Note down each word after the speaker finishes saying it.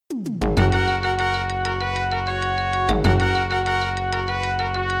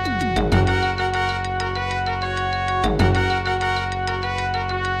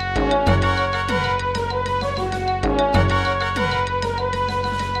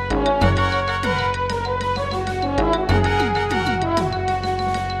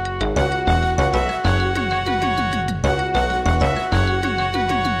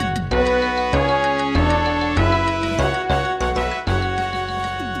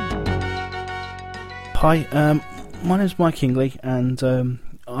Hi, my name's Mike Hingley, and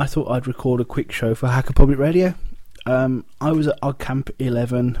I thought I'd record a quick show for Hacker Public Radio. I was at Camp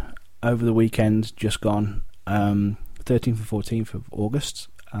 11 over the weekend, just gone, 13th and 14th of August,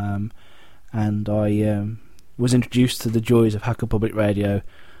 and I was introduced to the joys of Hacker Public Radio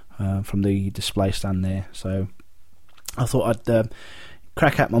from the display stand there. So I thought I'd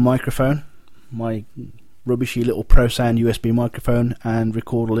crack out my microphone, my rubbishy little Pro Sound USB microphone, and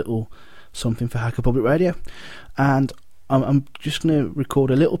record a little something for Hacker Public Radio. And I'm just going to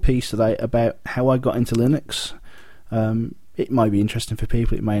record a little piece today about how I got into Linux. It might be interesting for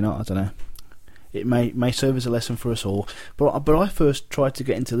people, it may not, I don't know. It may serve as a lesson for us all. But I first tried to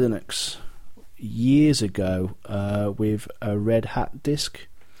get into Linux years ago with a Red Hat disk.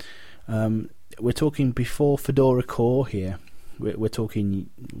 We're talking before Fedora Core here. We're talking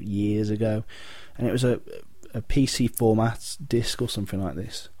years ago. And it was a PC format disk or something like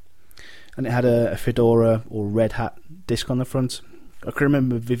this. And it had a Fedora or Red Hat disk on the front. I can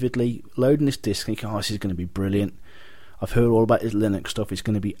remember vividly loading this disk thinking, oh, this is going to be brilliant. I've heard all about this Linux stuff, it's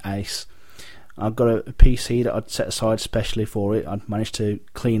going to be ace. I've got a PC that I'd set aside specially for it. I'd managed to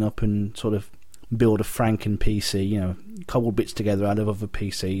clean up and sort of build a Franken PC, you know, cobble bits together out of other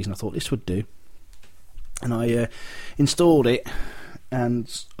PCs, and I thought this would do. And I installed it,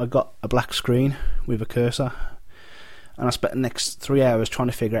 and I got a black screen with a cursor. And I spent the next 3 hours trying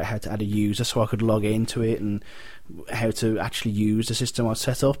to figure out how to add a user so I could log into it and how to actually use the system I'd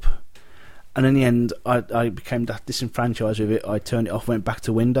set up. And in the end, I became disenfranchised with it. I turned it off, went back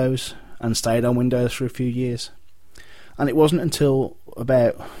to Windows, and stayed on Windows for a few years. And it wasn't until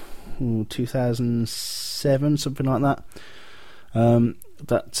about 2007, something like that,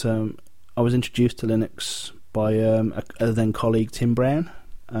 that I was introduced to Linux by a then colleague, Tim Brown.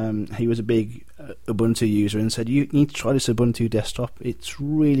 He was a big Ubuntu user and said, you need to try this Ubuntu desktop, it's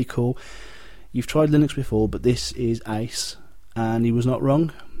really cool. You've tried Linux before, but this is ace. And he was not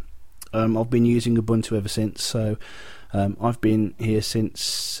wrong. I've been using Ubuntu ever since, so I've been here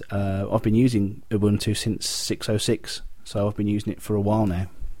since I've been using Ubuntu since 6.06, so I've been using it for a while now,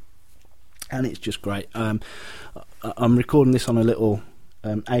 and it's just great. I'm recording this on a little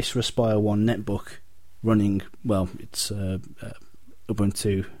Acer Aspire 1 netbook running, well, it's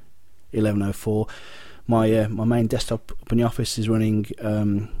Ubuntu 11.04. My main desktop up in the office is running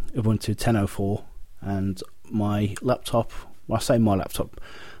Ubuntu 10.04, and my laptop, well, I say my laptop,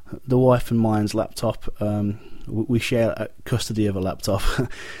 the wife and mine's laptop, we share a custody of a laptop,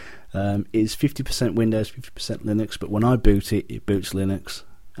 is 50% Windows, 50% Linux, but when I boot it, it boots Linux,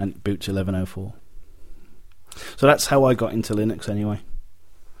 and it boots 11.04. So that's how I got into Linux anyway.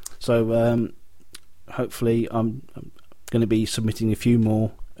 So hopefully I'm going to be submitting a few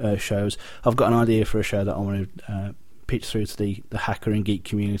more shows. I've got an idea for a show that I want to pitch through to the hacker and geek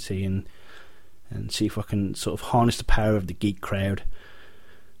community and see if I can sort of harness the power of the geek crowd.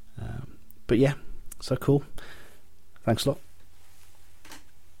 But yeah, so cool. Thanks a lot.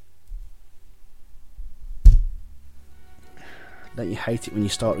 Don't you hate it when you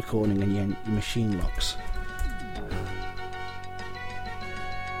start recording and your machine locks?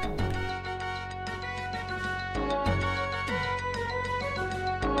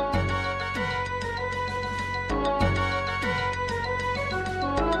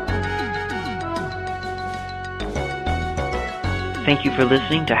 Thank you for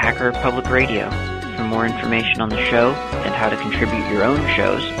listening to Hacker Public Radio. For more information on the show and how to contribute your own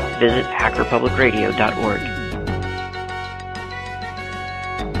shows, visit hackerpublicradio.org.